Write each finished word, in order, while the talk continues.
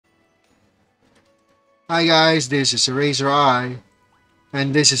Hi guys, this is Eraser Eye,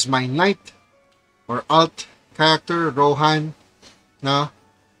 and this is my knight or alt character, Rohan. No?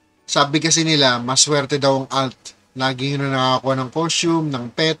 Sabi kasi nila, maswerte daw ang alt. Lagi yun na nakakuha ng costume,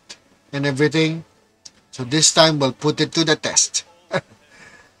 ng pet, and everything. So this time, we'll put it to the test.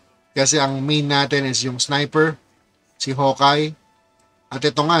 Kasi ang main natin is yung sniper, si Hawkeye. At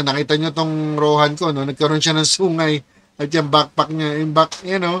ito nga, nakita nyo tong Rohan ko, no? Nagkaroon siya ng sungay. At yung backpack niya, yung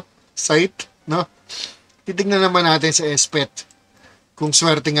sight, no? Titignan naman natin sa Espet kung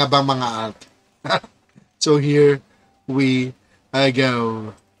swerte nga ba mga alt. So here we go.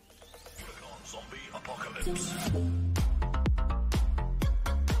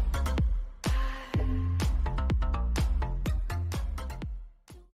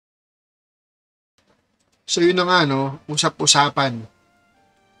 So yun na nga, no? Usap-usapan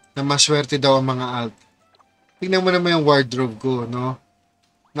na maswerte daw ang mga alt. Tingnan mo naman yung wardrobe ko, no?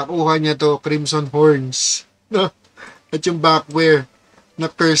 Nakuha niya to Crimson Horns, no? At yung backwear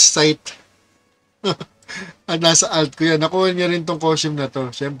na Curse Sight. At nasa alt ko yan. Nakuha niya rin tong costume na to,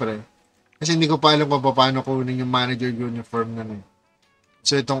 syempre. Kasi hindi ko pa alam kung paano kunin yung manager uniform na nun.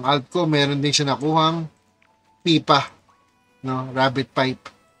 So itong alt ko, meron din siya nakuhang pipa, no? Rabbit pipe.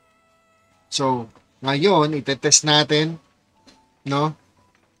 So, ngayon, itetest natin, no?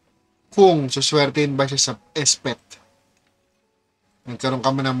 Kung suswertein ba siya sa Espet. Nagkaroon ka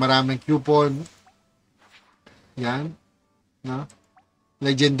man ng maraming coupon. Yan. No?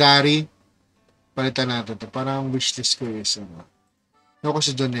 Legendary. Palitan natin ito. Parang wishlist ko is, ano. Ako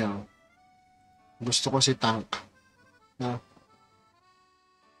si Jonel. Gusto ko si Tank. No?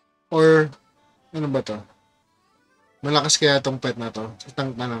 Or, ano ba to? Malakas kaya tong pet na to. Si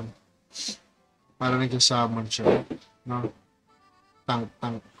Tank na lang. Para nag-summon siya. No? Tank.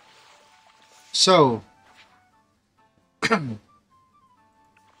 So,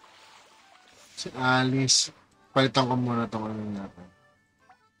 si Alice, palitan ko muna itong ano natin.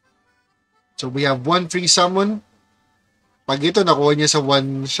 So, we have one free summon. Pag ito, nakuha niya sa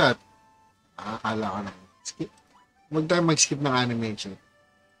one shot. Akala ko na. Skip. Huwag tayo mag-skip ng animation.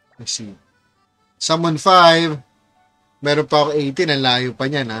 Let's see. Summon 5. Meron pa ako 18. Ang layo pa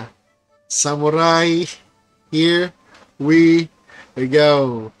niyan, ha? Samurai. Here we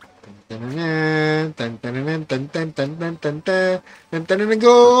go. Tan-tan-tan,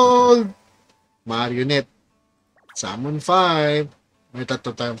 gold! Marionette. Summon 5. May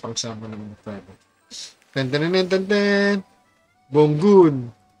tatlo tayong pang summon ng 5. Tan-tan-tan. Bonggun.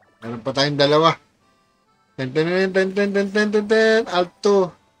 Meron pa tayong dalawa. Tan-tan-tan.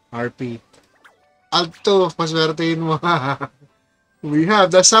 Alto. RP. Alto. Maswertein mo. We have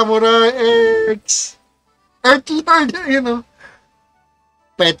the Samurai X. Earth Lord. You know.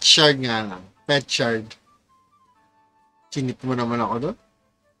 Pet shard nga lang. Pet shard. Sinip mo naman ako doon.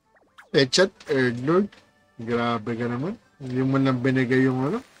 Pet shard, Earth Lord. Grabe ka naman. Hindi mo lang binigay yung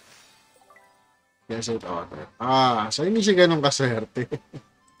ano. Yes, it auto. So hindi siya ganun kaswerte.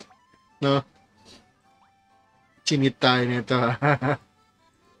 No? Chinit tayo nito.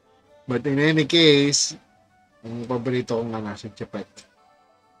 But in any case, ang paborito ko nga nasa Chapet.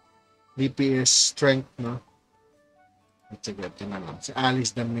 DPS strength, no? At sige, tinanong. Si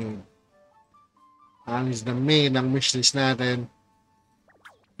Alice the Maid. Alice the Maid, ang wishlist natin.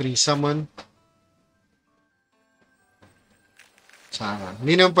 Free summon. Sana.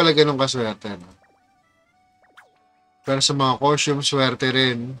 Hindi naman pala ganun kaswerte, no? Pero sa mga costume, swerte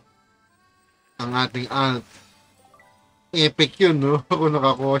rin ang ating alt. Epic yun, no? Ako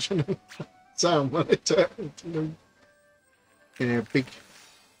nakakuha siya ng sama. Epic.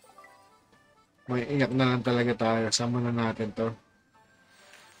 May iyak na lang talaga tayo. Sama na natin to.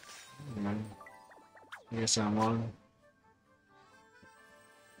 Ayan. Yes, summon.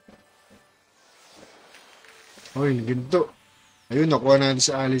 Uy, ginto. Ayun, nakuha natin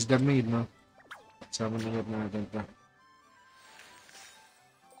sa Alice the Maid, no? Sama na natin to.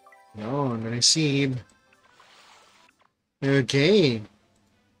 Yun, receive. Okay.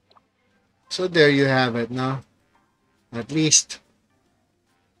 So there you have it, no? At least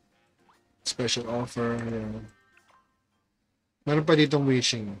special offer. Yun. Meron pa ditong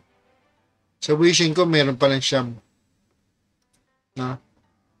wishing. Sa wishing ko, meron pa lang siyam. No?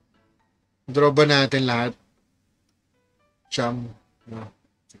 Draw ba natin lahat? Siyam. No?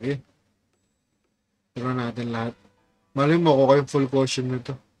 Sige. Draw natin lahat. Malay mo ko kayong full caution na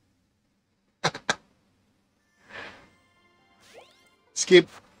to. Skip.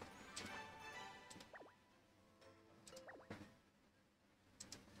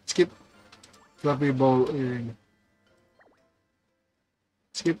 Skip. Fluffy ball earring.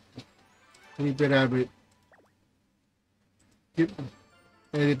 Skip. Sleepy rabbit. Skip.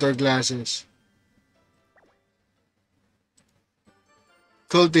 Editor glasses.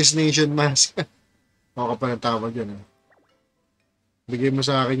 Cultist Nation Mask. Ako ka pa ng tawag yun. Eh. Bigay mo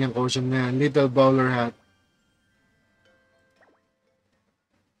sa akin yung caution na yan. Little Bowler Hat.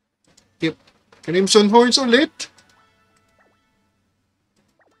 Tip. Crimson Horns ulit.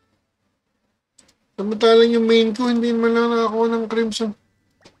 Samantalang yung main ko, hindi man lang nakakuha ng Crimson.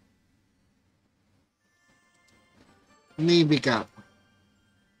 Navy Cap.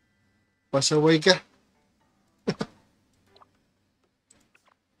 Pasaway ka.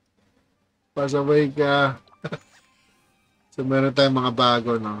 Pasaway ka. So, meron tayong mga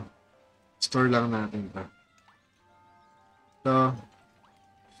bago, no? Store lang natin pa. So,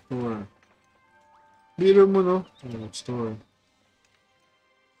 store. Biro mo, no? Store.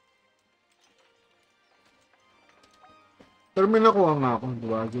 Pero may nakuha nga akong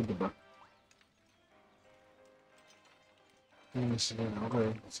duwagyo, diba? Yes,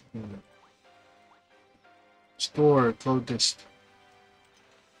 okay. Store, cultist.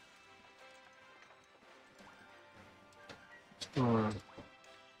 Store.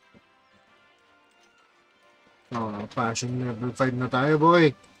 Oh, passion level 5 na tayo,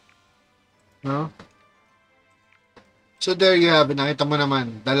 boy. No? So there you have it. Nakita mo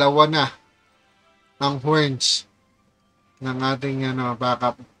naman, dalawa na ang horns ng ating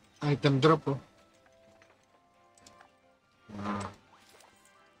backup item drop. Oh.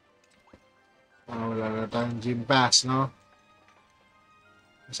 Wala na tayong gym pass, no?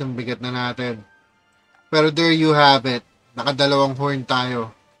 Isang bigat na natin. Pero there you have it. Nakadalawang horn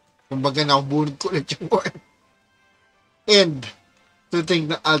tayo. Kumbaga nakabunod ko ulit yung horn. And, to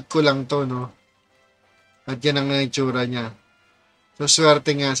think na alt ko lang to, no? At yan ang naitsura niya. So,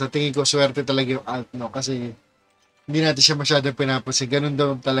 swerte nga. Sa tingin ko, swerte talaga yung alt, no? Kasi, hindi natin siya masyadong pinapansin. Ganun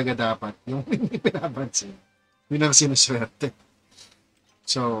daw talaga dapat. Yung hindi pinapansin. Yun ang sinuswerte.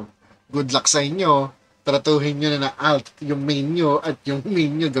 So, good luck sa inyo. Tratuhin nyo na alt yung main nyo at yung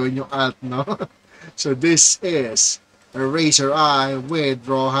main nyo gawin yung alt, no? So, this is Eraser Eye with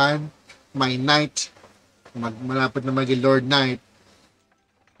Rohan, my knight. Malapit na maging Lord Knight.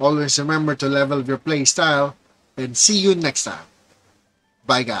 Always remember to level your play style and see you next time.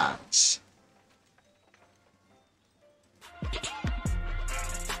 Bye, guys.